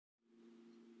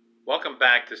Welcome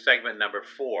back to segment number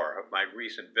 4 of my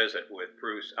recent visit with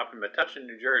Bruce up in Metuchen,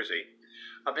 New Jersey,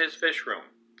 of his fish room.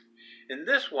 In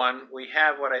this one, we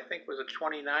have what I think was a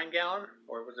 29-gallon,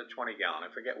 or was it 20-gallon?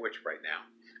 I forget which right now,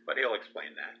 but he'll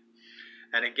explain that.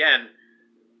 And again,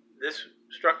 this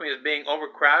struck me as being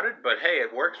overcrowded, but hey,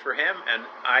 it works for him, and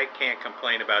I can't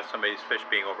complain about somebody's fish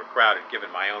being overcrowded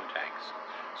given my own tanks.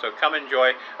 So come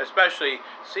enjoy, especially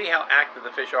see how active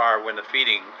the fish are when the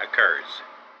feeding occurs.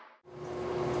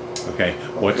 Okay,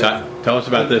 tell us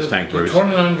about this tank, Bruce. The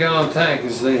 29-gallon tank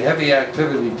is the heavy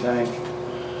activity tank,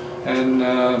 and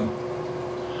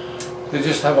they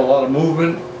just have a lot of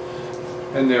movement,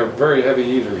 and they're very heavy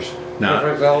eaters. Now,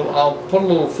 in fact, I'll put a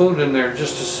little food in there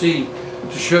just to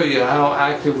show you how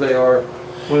active they are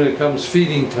when it comes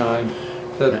feeding time.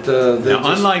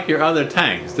 Now, unlike your other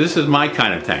tanks, this is my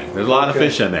kind of tank. There's a lot of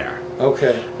fish in there.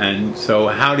 Okay. And so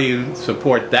how do you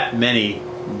support that many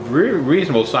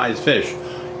reasonable sized fish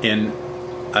in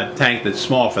a tank that's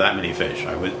small for that many fish?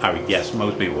 I would guess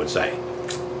most people would say.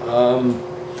 I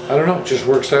don't know. It just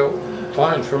works out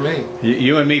fine for me.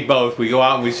 You and me both. We go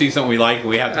out and we see something we like, and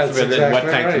we have to figure out what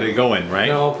tank do they go in, right?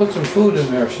 Now, I'll put some food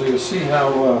in there so you'll see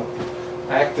how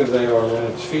active they are when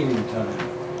it's feeding time.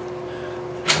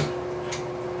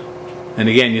 And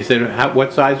again, you said,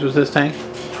 what size was this tank?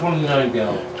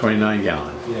 29-gallon.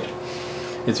 29-gallon. Yeah.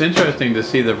 It's interesting to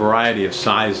see the variety of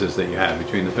sizes that you have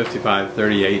between the 55,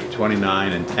 38,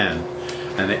 29, and 10.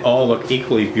 And they all look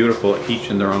equally beautiful, each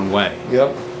in their own way.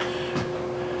 Yep.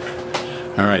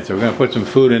 All right, so we're going to put some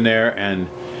food in there, and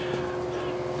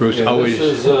Bruce always...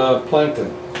 This is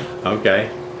plankton. Okay.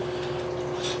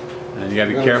 And you got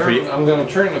to be careful. I'm going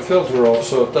to turn the filter off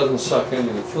so it doesn't suck any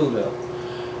of the food out.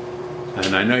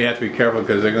 And I know you have to be careful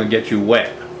because they're going to get you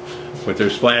wet with their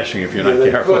splashing if you're not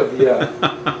careful. They could, yeah.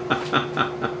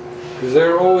 Because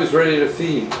they're always ready to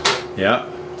feed. Yeah.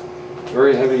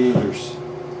 Very heavy eaters.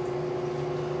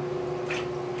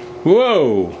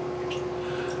 Whoa!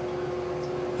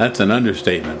 That's an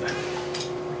understatement.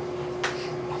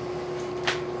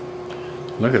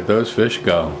 Look at those fish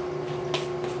go.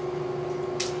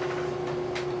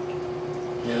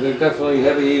 Yeah, they're definitely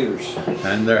heavy eaters.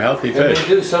 And they're healthy fish. And they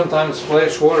do sometimes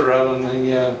splash water out on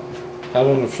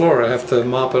the floor. I have to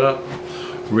mop it up.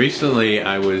 Recently,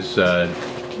 I was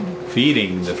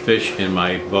feeding the fish in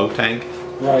my boat tank.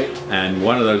 Right. And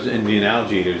one of those Indian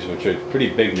algae eaters, which are pretty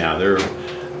big now,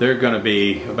 they're going to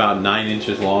be about 9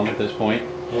 inches long at this point.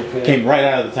 Okay. Came right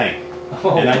out of the tank.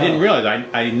 Oh, and I didn't realize,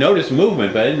 I noticed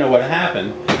movement, but I didn't know what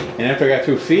happened. And after I got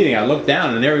through feeding, I looked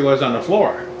down and there he was on the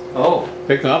floor. Oh.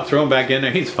 Picked him up, threw him back in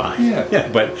there, he's fine. Yeah.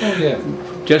 But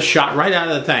just shot right out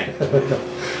of the tank.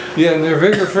 Yeah, and they're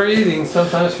bigger for eating.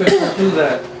 Sometimes fish will do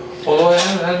that. Although I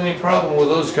haven't had any problem with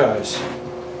those guys.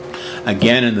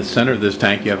 Again, in the center of this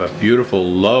tank, you have a beautiful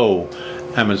low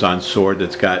Amazon sword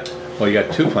that's got, well, you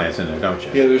got 2 plants in there, don't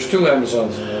you? Yeah, there's 2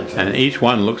 Amazons in there. And each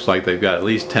one looks like they've got at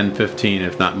least 10, 15,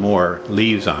 if not more,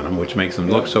 leaves on them, which makes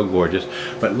them look so gorgeous.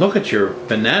 But look at your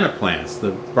banana plants,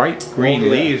 the bright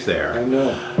green leaves there. I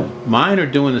know. Mine are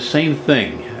doing the same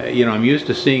thing. You know, I'm used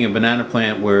to seeing a banana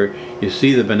plant where you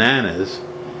see the bananas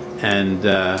and,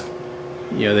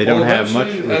 you know, they don't have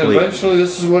much leaves. Eventually,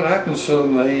 this is what happens to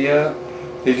them.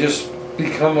 They just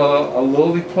become a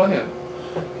lowly plant.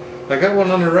 I got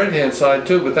one on the right-hand side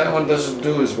too, but that one doesn't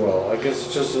do as well. I guess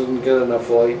it just doesn't get enough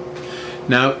light.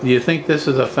 Now, do you think this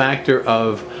is a factor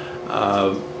of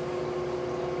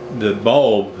the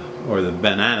bulb or the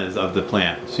bananas of the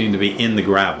plant seem to be in the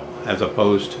gravel as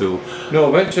opposed to... No,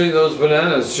 eventually those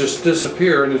bananas just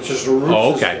disappear and it's just a root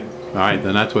okay. All right,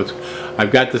 then that's what's...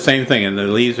 I've got the same thing, and the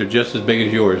leaves are just as big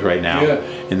as yours right now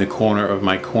in the corner of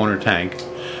my corner tank.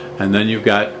 And then you've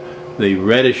got the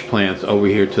reddish plants over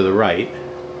here to the right.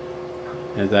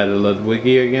 Is that a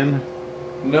Ludwigi again?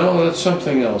 No, that's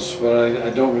something else, but I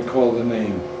don't recall the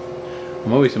name.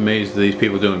 I'm always amazed at these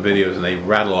people doing videos and they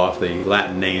rattle off the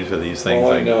Latin names for these things.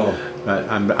 Oh, I know.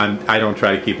 I don't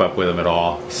try to keep up with them at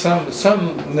all.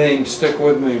 Some names stick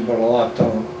with me, but a lot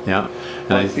don't. Yeah.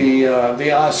 Like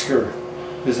the Oscar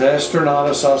is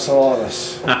Astronatus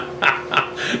ocellatus.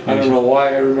 I don't know why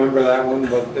I remember that one,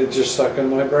 but it just stuck in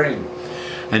my brain.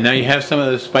 And now you have some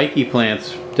of the spiky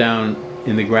plants down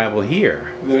in the gravel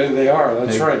here. They are,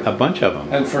 that's right. A bunch of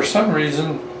them. And for some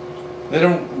reason,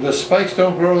 the spikes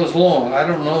don't grow as long. I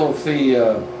don't know if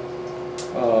the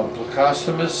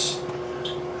Plecostomus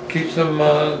keeps them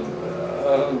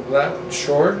that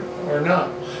short or not.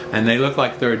 And they look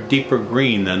like they're a deeper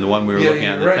green than the one we were looking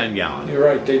at in the 10-gallon. You're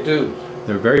right, they do.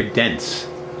 They're very dense.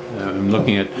 I'm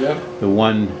looking at the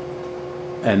one,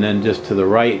 and then just to the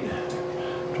right,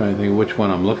 I'm trying to think which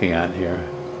one I'm looking at here.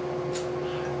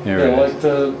 There Yeah, it is. like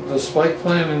the spike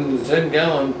plant in the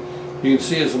 10-gallon, you can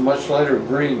see is a much lighter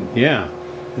green. Yeah,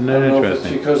 isn't I that don't know if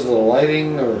interesting? it's because of the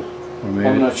lighting or maybe.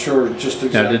 I'm not sure just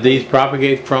exactly. Now, did these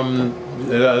propagate from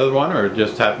the other one, or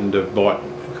just happened to have bought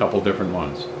a couple different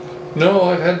ones? No,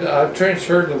 I've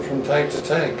transferred them from tank to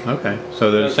tank. Okay, so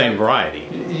they're the same variety.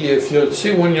 If you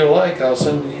see one you like, I'll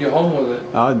send you home with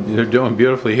it. They're doing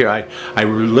beautifully here. I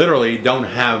literally don't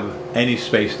have any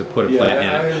space to put a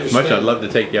plant in it. Much I'd love to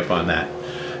take you up on that.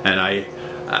 And I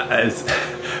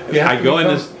go in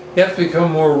this. You have to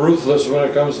become more ruthless when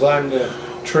it comes time to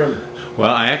trim.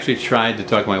 Well, I actually tried to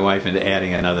talk my wife into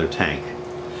adding another tank.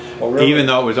 Oh, really? Even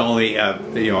though it was only a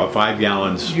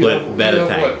 5-gallon split betta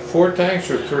tank. What, 4 tanks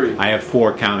or 3? I have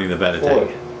 4 counting the betta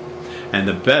tank. And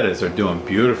the bettas are doing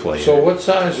beautifully. So what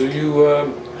size are you?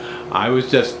 I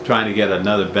was just trying to get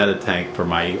another betta tank for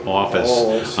my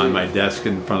office on my desk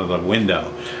in front of the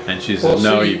window. And she said,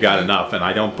 no, you've got enough. And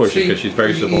I don't push it because she's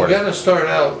very supportive. You got to start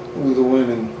out with the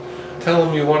women. Tell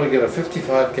them you want to get a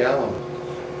 55-gallon.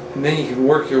 And then you can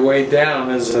work your way down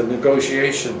as a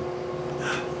negotiation.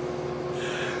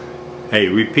 Hey,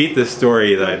 repeat the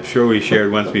story that I'm sure we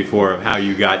shared once before of how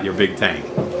you got your big tank.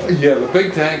 Yeah, the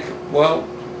big tank, well,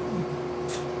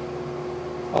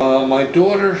 my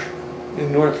daughter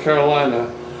in North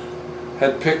Carolina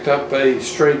had picked up a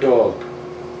stray dog.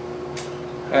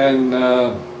 And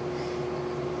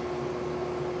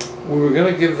we were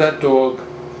going to give that dog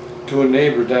to a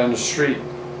neighbor down the street.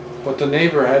 But the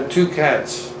neighbor had 2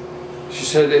 cats. She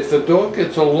said, if the dog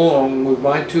gets along with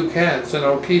my 2 cats, then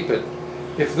I'll keep it.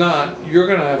 If not, you're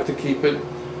going to have to keep it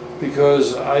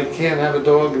because I can't have a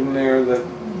dog in there that,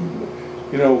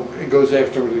 it goes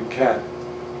after the cat.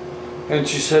 And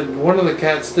she said one of the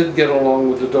cats did get along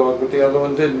with the dog, but the other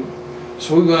one didn't.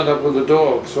 So we wound up with the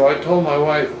dog. So I told my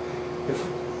wife,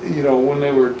 when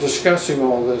they were discussing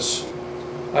all this,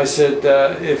 I said,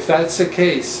 if that's the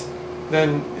case,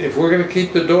 then if we're going to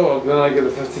keep the dog, then I get a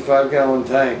 55-gallon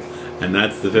tank. And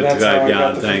that's the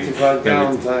 55-gallon tank.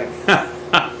 55-gallon tank.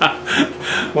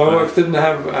 My wife didn't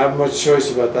have much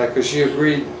choice about that because she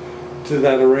agreed to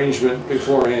that arrangement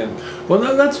beforehand. Well,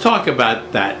 let's talk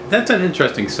about that. That's an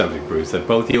interesting subject, Bruce, that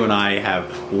both you and I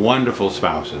have wonderful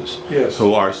spouses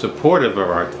who are supportive of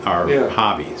our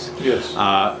hobbies. Yes.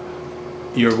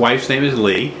 Your wife's name is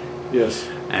Lee. Yes.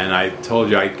 And I told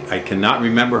you I cannot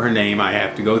remember her name. I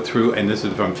have to go through, and this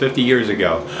is from 50 years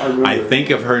ago. I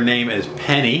think of her name as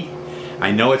Penny.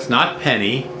 I know it's not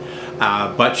Penny,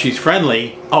 but she's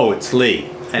friendly. Oh, it's Lee.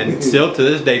 And still to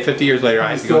this day, 50 years later,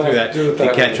 I have to go through that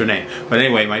to catch her name. But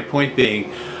anyway, my point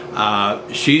being,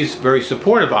 she's very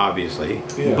supportive, obviously,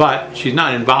 but she's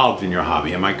not involved in your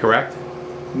hobby. Am I correct?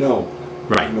 No.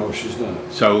 Right. No, she's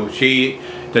not. So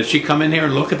does she come in here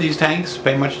and look at these tanks,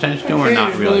 pay much attention to them, or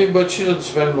not really? But she doesn't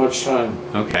spend much time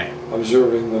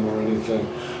observing them or anything.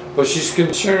 But she's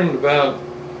concerned about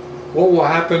what will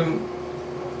happen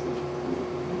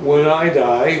when I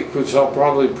die, because I'll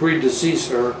probably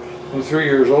predecease her. I'm 3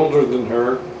 years older than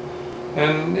her.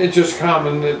 And it's just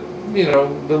common that,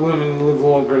 the women live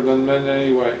longer than men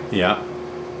anyway. Yeah.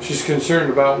 She's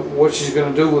concerned about what she's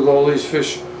going to do with all these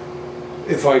fish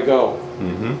if I go.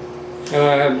 Mm-hmm.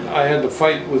 And I had to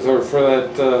fight with her for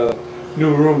that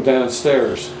new room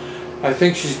downstairs. I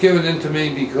think she's given in to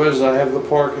me because I have the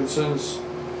Parkinson's.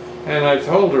 And I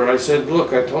told her, I said,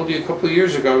 look, I told you a couple of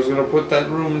years ago I was going to put that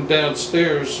room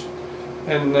downstairs.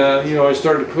 And, I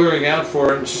started clearing out for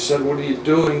her, and she said, what are you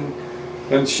doing?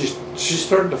 And she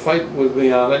started to fight with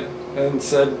me on it and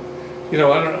said,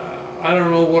 I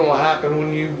don't know what will happen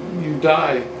when you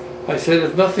die. I said,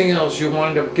 if nothing else, you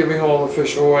wind up giving all the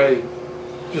fish away.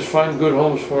 Just find good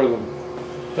homes for them.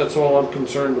 That's all I'm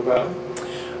concerned about.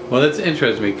 Well, that's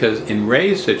interesting because in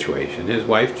Ray's situation, his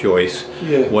wife Joyce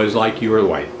was like your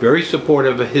wife, very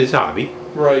supportive of his hobby,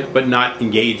 but not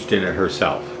engaged in it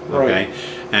herself. Okay,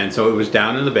 and so it was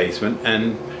down in the basement,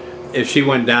 and if she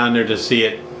went down there to see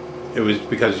it, it was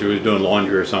because she was doing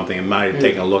laundry or something and might have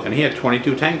taken a look, and he had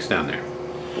 22 tanks down there.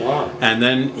 Wow. And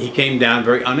then he came down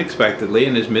very unexpectedly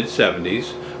in his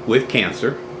mid-70s with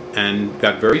cancer and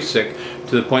got very sick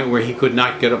to the point where he could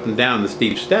not get up and down the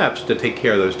steep steps to take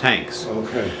care of those tanks.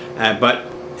 Okay.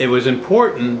 But it was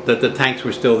important that the tanks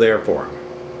were still there for him.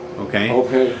 Okay?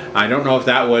 Okay. I don't know if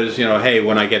that was, hey,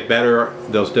 when I get better,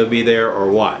 they'll still be there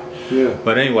or what. Yeah.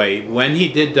 But anyway, when he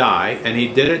did die, and he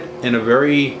did it in a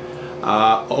very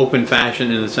open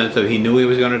fashion in the sense that he knew he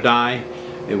was going to die.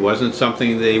 It wasn't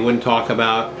something that he wouldn't talk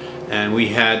about, and we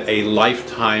had a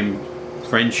lifetime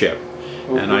friendship.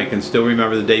 Okay. And I can still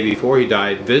remember the day before he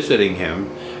died, visiting him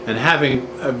and having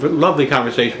a lovely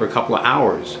conversation for a couple of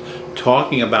hours,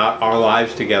 talking about our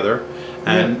lives together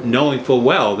and knowing full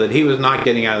well that he was not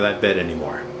getting out of that bed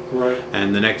anymore. Right.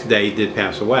 And the next day he did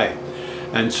pass away.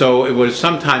 And so it was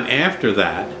sometime after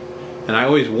that, and I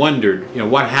always wondered, you know,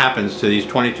 what happens to these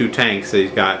 22 tanks that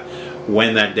he's got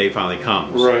when that day finally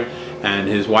comes. Right. And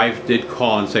his wife did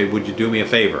call and say, would you do me a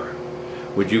favor?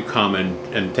 Would you come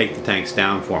and take the tanks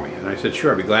down for me? And I said,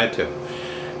 sure, I'd be glad to.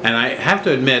 And I have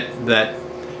to admit that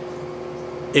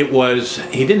he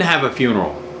didn't have a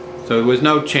funeral. So there was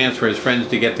no chance for his friends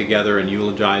to get together and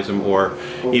eulogize him or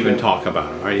even talk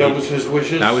about him. Right? That was his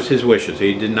wishes? That was his wishes.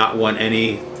 He did not want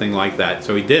anything like that,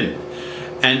 so he didn't.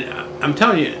 And I'm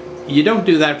telling you, you don't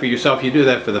do that for yourself, you do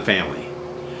that for the family.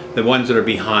 The ones that are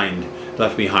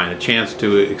left behind, a chance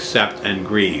to accept and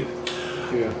grieve.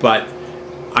 Yeah. But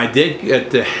I did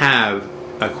get to have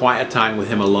a quiet time with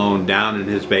him alone down in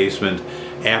his basement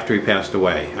after he passed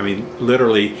away. I mean,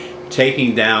 literally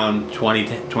taking down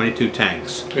 22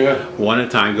 tanks, one at a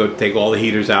time. Go take all the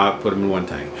heaters out, put them in one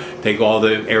tank. Take all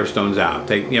the air stones out.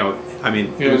 Take, you know, I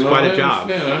mean, it was quite a job.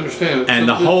 I understand. And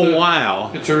the whole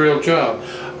while, it's a real job.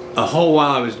 The whole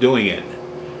while I was doing it,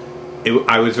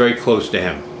 I was very close to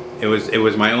him. It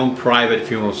was my own private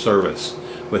funeral service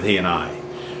with he and I.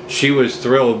 She was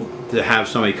thrilled to have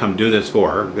somebody come do this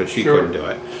for her because she couldn't do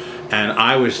it, and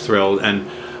I was thrilled.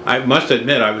 And I must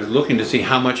admit, I was looking to see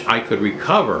how much I could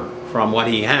recover from what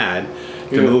he had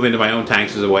to move into my own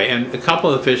tanks as a way. And a couple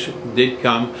of the fish did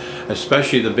come,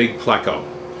 especially the big pleco.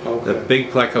 The big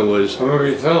pleco was... I remember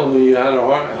you telling me you had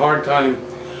a hard time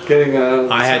getting out of the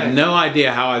tank. I had no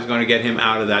idea how I was going to get him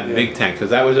out of that big tank, because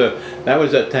that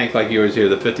was a tank like yours here,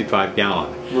 the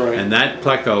 55-gallon. Right. And that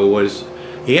pleco was...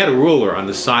 He had a ruler on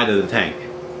the side of the tank.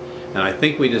 And I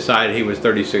think we decided he was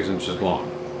 36 inches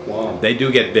long. Wow. They do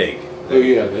get big. Oh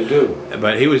yeah, they do.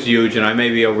 But he was huge, and I may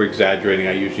be over-exaggerating.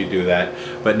 I usually do that.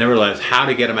 But nevertheless, how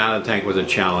to get him out of the tank was a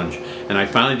challenge. And I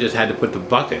finally just had to put the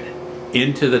bucket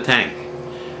into the tank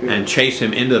and chase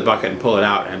him into the bucket and pull it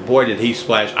out. And boy, did he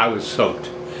splash. I was soaked.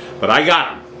 But I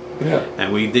got him. Yeah.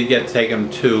 And we did get to take him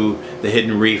to the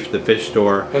Hidden Reef, the fish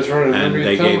store. That's right. And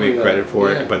they gave me credit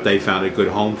for it, but they found a good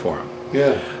home for him.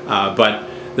 Yeah. But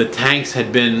the tanks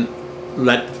had been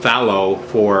let fallow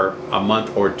for a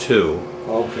month or two.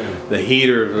 Okay. The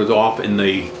heater was off in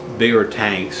the bigger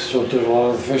tanks. So did a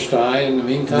lot of fish die in the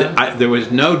meantime? There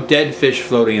was no dead fish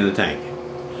floating in the tank,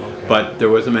 but there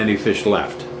wasn't many fish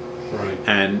left. Right.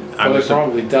 And they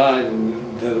probably died,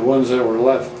 and the ones that were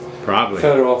left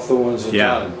fed off the ones that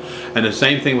died. And the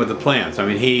same thing with the plants. I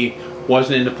mean, he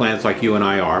wasn't into plants like you and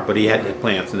I are, but he had the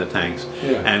plants in the tanks.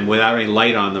 Yeah. And without any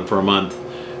light on them for a month,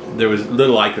 there was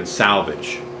little I could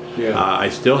salvage. Yeah. I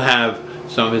still have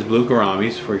some of his blue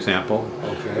gouramis, for example.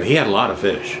 Okay. He had a lot of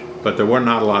fish, but there were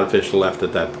not a lot of fish left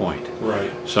at that point.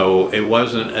 Right. So it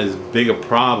wasn't as big a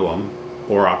problem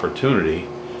or opportunity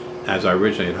as I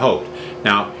originally had hoped.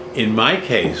 Now, in my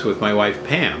case with my wife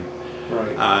Pam,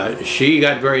 she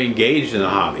got very engaged in the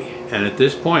hobby, and at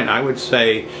this point I would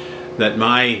say that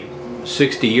my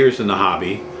 60 years in the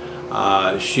hobby,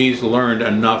 she's learned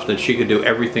enough that she could do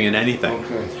everything and anything.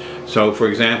 Okay. So, for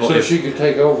example, so she could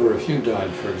take over if you died,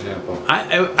 for example.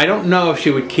 I don't know if she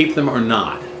would keep them or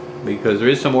not, because there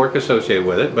is some work associated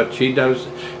with it. But she does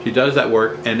that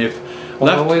work, and if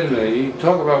well, wait a minute. You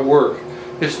talk about work.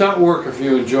 It's not work if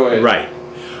you enjoy it. Right.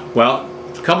 Well,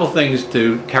 a couple things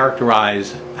to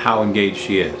characterize how engaged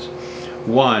she is.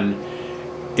 One,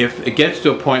 if it gets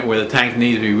to a point where the tank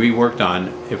needs to be reworked on,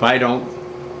 if I don't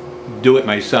do it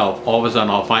myself, all of a sudden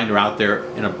I'll find her out there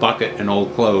in a bucket and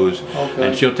old clothes,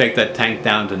 and she'll take that tank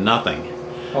down to nothing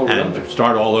and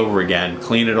start all over again,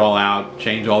 clean it all out,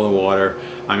 change all the water.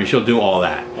 I mean, she'll do all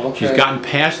that. She's gotten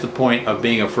past the point of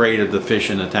being afraid of the fish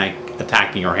in the tank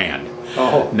attacking her hand.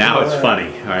 Now it's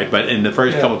funny, all right? But in the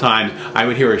first couple times, I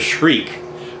would hear a shriek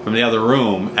from the other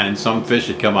room, and some fish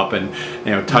had come up and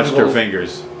touched her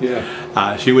fingers.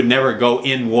 Yeah. She would never go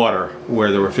in water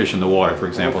where there were fish in the water, for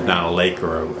example, down a lake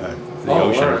or the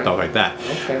ocean or stuff like that.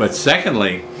 But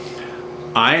secondly,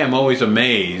 I am always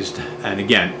amazed, and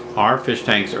again, our fish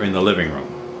tanks are in the living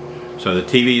room. So the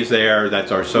TV is there,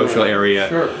 that's our social area,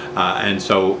 and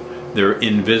so they're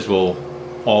invisible,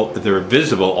 they're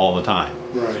visible all the time.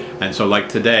 Right. And so like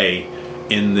today,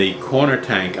 in the corner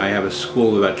tank, I have a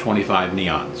school of about 25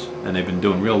 neons, and they've been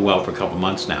doing real well for a couple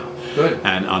months now. Good.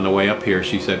 And on the way up here,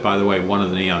 she said, by the way, one of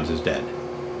the neons is dead.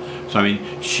 So, I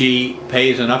mean, she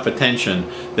pays enough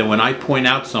attention that when I point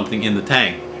out something in the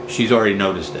tank, she's already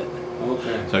noticed it.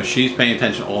 Okay. So she's paying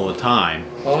attention all the time.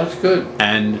 Oh, that's good.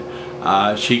 And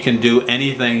she can do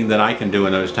anything that I can do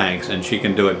in those tanks, and she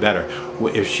can do it better.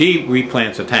 If she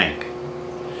replants a tank,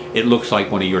 it looks like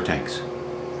one of your tanks.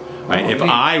 Right? If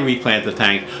I replant the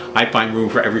tank, I find room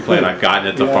for every plant I've gotten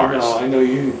at the forest. I know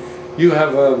you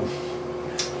have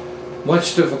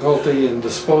much difficulty in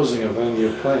disposing of any of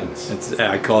your plants.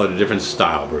 I call it a different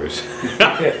style, Bruce.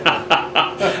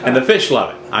 And the fish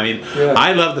love it. I mean,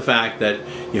 I love the fact that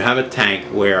you have a tank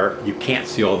where you can't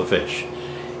see all the fish.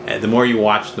 And the more you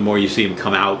watch, the more you see them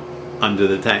come out under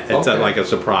the tank. It's like a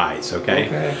surprise,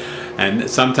 okay? And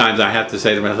sometimes I have to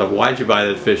say to myself, why did you buy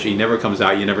that fish? He never comes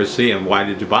out, you never see him. Why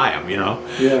did you buy him, you know?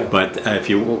 But if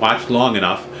you watch long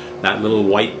enough, that little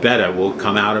white betta will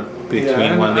come out of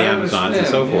between one of the Amazons and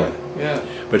so forth.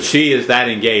 But she is that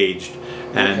engaged,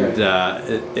 and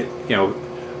you know,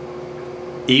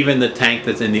 even the tank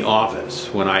that's in the office,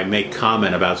 when I make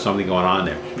comment about something going on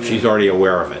there, she's already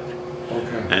aware of it.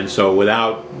 And so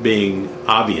without being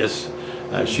obvious,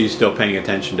 she's still paying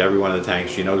attention to every one of the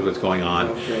tanks. She knows what's going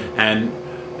on. And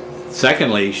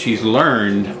secondly, she's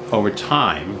learned over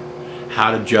time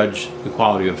how to judge the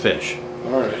quality of fish.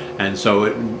 And so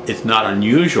it's not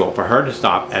unusual for her to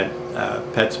stop at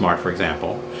PetSmart, for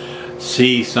example,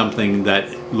 see something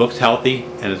that looks healthy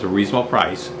and is a reasonable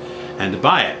price, and to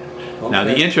buy it. Now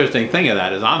the interesting thing of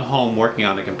that is I'm home working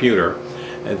on the computer,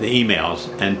 the emails,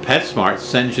 and PetSmart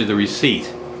sends you the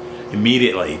receipt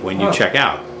immediately when you check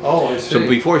out. I see. So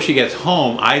before she gets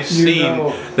home, I've seen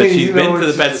that she's been to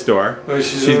the pet store,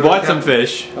 she's bought some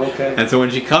fish, and so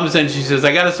when she comes in, she says,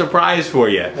 "I got a surprise for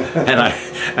you," and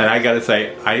I got to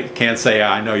say, I can't say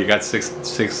I know you got six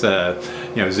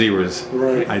you know, zebras.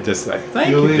 I just say, "Thank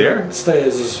you, dear." Stay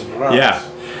as a surprise.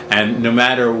 And no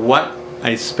matter what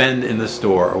I spend in the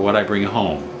store or what I bring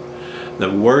home,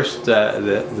 the worst,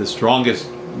 the strongest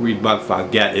rebuff I'll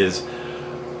get is,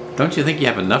 "Don't you think you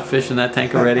have enough fish in that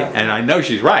tank already?" And I know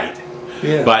she's right.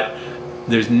 But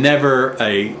there's never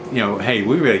a, you know, "Hey,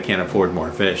 we really can't afford more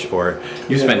fish," or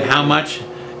 "You spend how much?"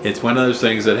 It's one of those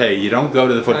things that, hey, you don't go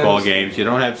to the football games, you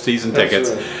don't have season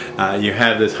tickets, you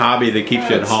have this hobby that keeps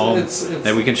you at home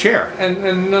that we can share.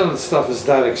 And none of the stuff is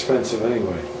that expensive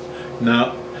anyway.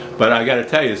 No, but I got to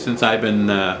tell you, since I've been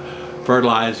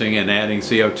fertilizing and adding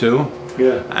CO2,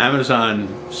 Amazon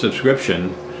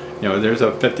subscription, you know, there's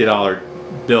a $50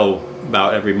 bill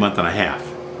about every month and a half.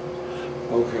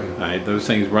 Right, those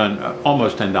things run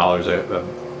almost $10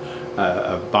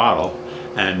 a bottle,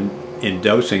 and in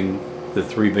dosing the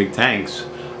 3 big tanks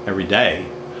every day,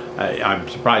 I'm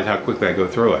surprised how quickly I go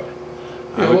through it.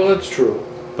 Well, that's true.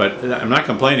 But I'm not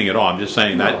complaining at all. I'm just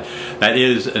saying that that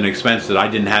is an expense that I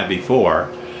didn't have before.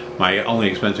 My only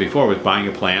expense before was buying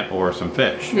a plant or some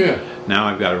fish. Now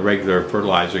I've got a regular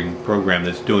fertilizing program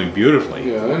that's doing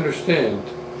beautifully. I understand.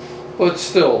 But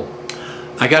still,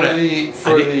 I got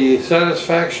for the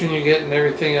satisfaction you get and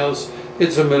everything else,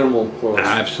 it's a minimal cost.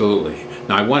 Absolutely.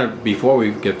 Now I wanted, before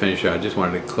we get finished, I just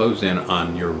wanted to close in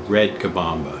on your red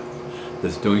kabamba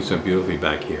that's doing so beautifully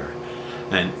back here.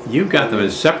 And you've got them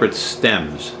as separate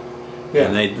stems,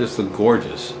 and they just look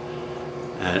gorgeous.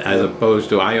 And as opposed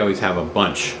to, I always have a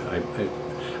bunch.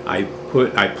 I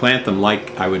plant them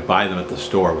like I would buy them at the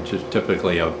store, which is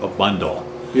typically a bundle.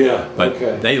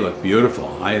 But they look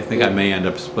beautiful. I think I may end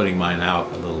up splitting mine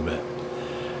out a little bit.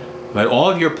 But all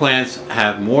of your plants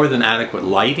have more than adequate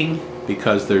lighting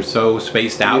because they're so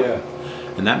spaced out,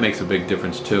 and that makes a big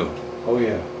difference too.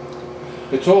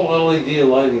 It's all LED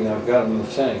lighting I've got in the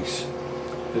tanks.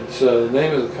 It's the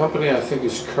name of the company, I think,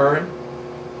 is Current,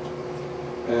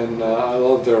 and I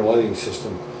love their lighting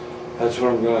system. That's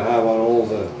what I'm going to have on all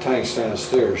the tanks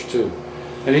downstairs too.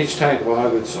 And each tank will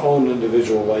have its own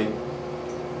individual light.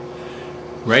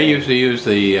 Ray used to use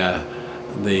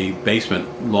the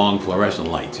basement long fluorescent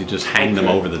lights. You just hang them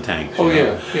over the tanks.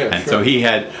 And so he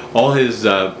had all his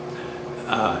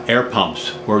air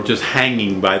pumps were just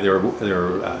hanging by their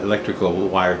electrical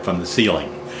wire from the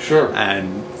ceiling.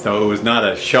 And so it was not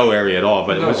a show area at all,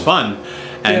 but it was fun.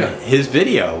 And his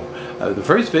video, the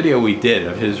first video we did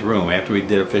of his room after we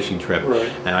did a fishing trip,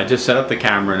 and I just set up the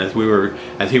camera, and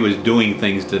as he was doing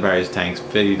things to various tanks,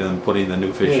 feeding them, putting the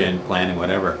new fish in, planting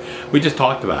whatever, we just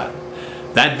talked about it.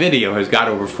 That video has got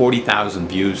over 40,000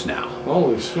 views now.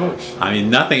 Holy smokes. I mean,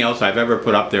 nothing else I've ever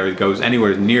put up there goes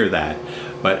anywhere near that,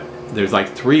 but there's like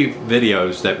 3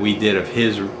 videos that we did of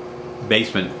his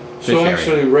basement fish area. So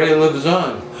actually Ray lives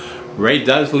on. Ray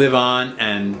does live on,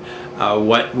 and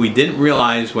what we didn't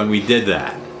realize when we did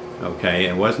that,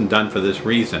 it wasn't done for this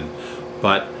reason,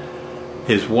 but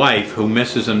his wife, who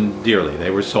misses him dearly,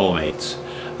 they were soulmates,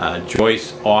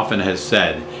 Joyce often has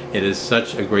said, it is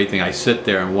such a great thing. I sit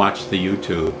there and watch the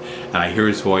YouTube, and I hear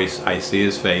his voice, I see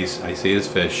his face, I see his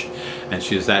fish, and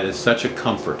she says that is such a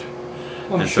comfort.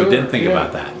 And so didn't think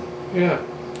about that.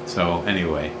 So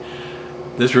anyway,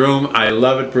 This room, I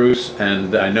love it, Bruce,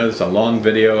 and I know this is a long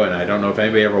video, and I don't know if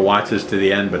anybody ever watches to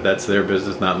the end, but that's their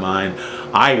business, not mine.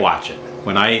 I watch it.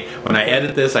 When I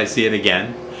edit this, I see it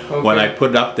again. Okay. When I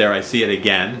put it up there, I see it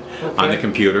again on the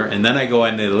computer, and then I go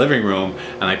into the living room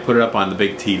and I put it up on the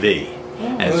big TV.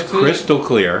 And it's crystal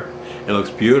clear. It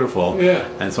looks beautiful. Yeah.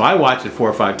 And so I watch it 4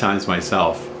 or 5 times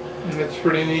myself. That's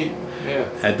pretty neat. Yeah.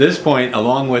 At this point,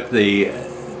 along with the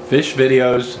fish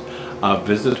videos,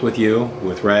 visits with you,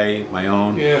 with Ray, my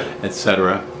own,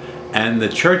 etc., and the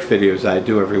church videos I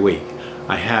do every week,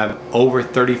 I have over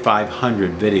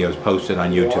 3,500 videos posted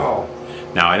on YouTube. Wow.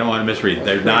 Now, I don't want to misread.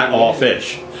 They're not all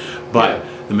fish, but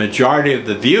the majority of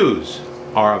the views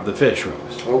are of the fish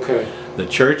rooms. Okay. The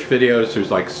church videos,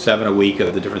 there's like 7 a week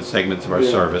of the different segments of our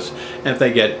service, and if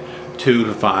they get 2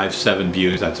 to 5, 7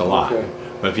 views, that's a lot. Okay.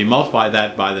 But if you multiply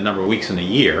that by the number of weeks in a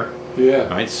year,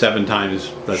 right, 7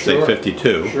 times, let's say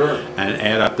 52, and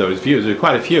add up those views, there's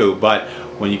quite a few, but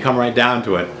when you come right down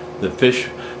to it, the fish,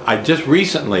 I just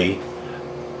recently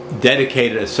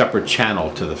dedicated a separate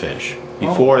channel to the fish.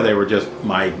 Before they were just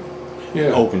my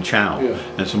open channel,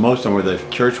 and so most of them were the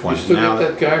church ones. You still get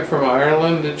that guy from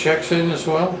Ireland that checks in as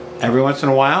well? Every once in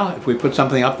a while, if we put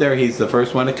something up there, he's the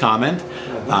first one to comment.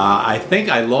 I think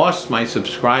I lost my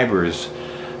subscribers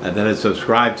that had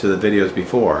subscribed to the videos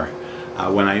before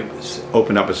when I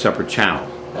opened up a separate channel,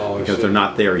 because they're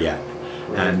not there yet.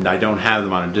 And I don't have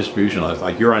them on a distribution list.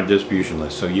 Like you're on a distribution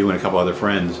list, so you and a couple other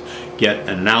friends get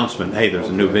an announcement, hey, there's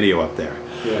a new video up there.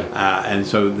 And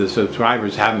so the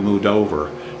subscribers haven't moved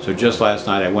over. So just last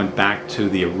night I went back to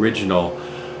the original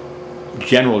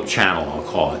general channel, I'll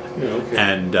call it,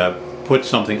 and put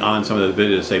something on some of the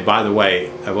videos, say, by the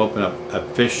way, I've opened up a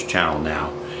fish channel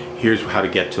now. Here's how to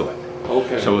get to it.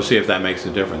 So we'll see if that makes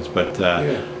a difference. But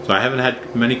so I haven't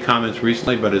had many comments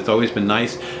recently, but it's always been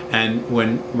nice. And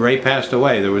when Ray passed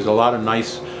away, there was a lot of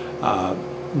nice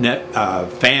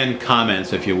fan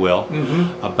comments, if you will,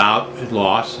 about his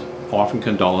loss, offering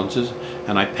condolences.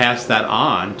 And I passed that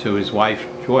on to his wife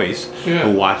Joyce,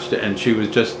 who watched it, and she was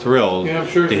just thrilled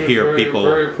to hear people.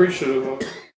 Very appreciative of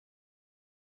it.